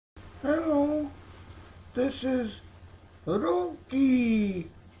Hello, this is Roki.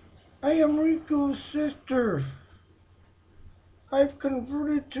 I am Rico's sister. I've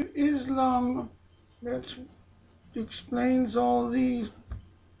converted to Islam. That explains all the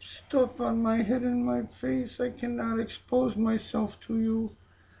stuff on my head and my face. I cannot expose myself to you.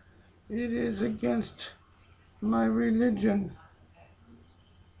 It is against my religion.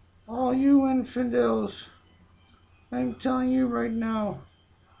 All you infidels, I'm telling you right now,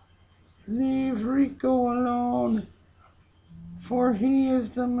 leave Rico alone, for he is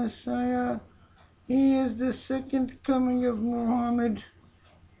the Messiah. He is the second coming of Muhammad.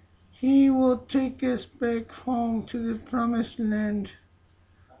 He will take us back home to the promised land.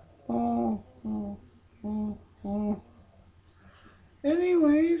 Oh, oh, oh, oh.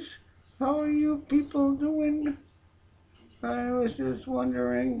 Anyways, how are you people doing? I was just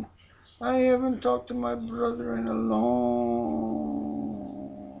wondering. I haven't talked to my brother in a long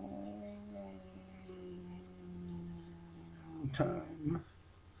time.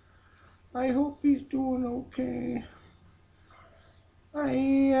 I hope he's doing okay.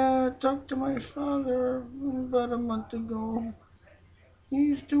 I talked to my father about a month ago.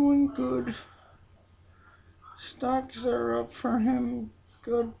 He's doing good. Stocks are up for him.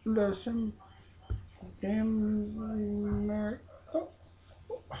 God bless him. Damn Oh,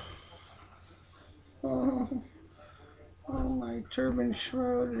 oh, oh, my turban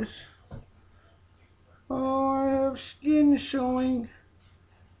shroud is. Oh, I have skin showing.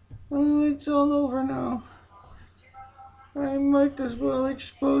 Oh, it's all over now. I might as well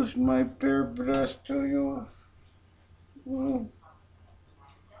expose my bare breast to you. Oh,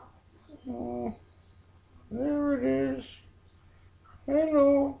 oh, there it is.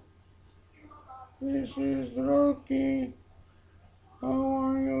 Hello, this is Rocky. How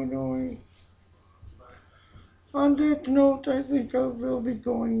are you doing? On that note, I think I will be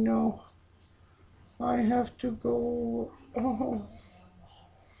going now. I have to go. Oh.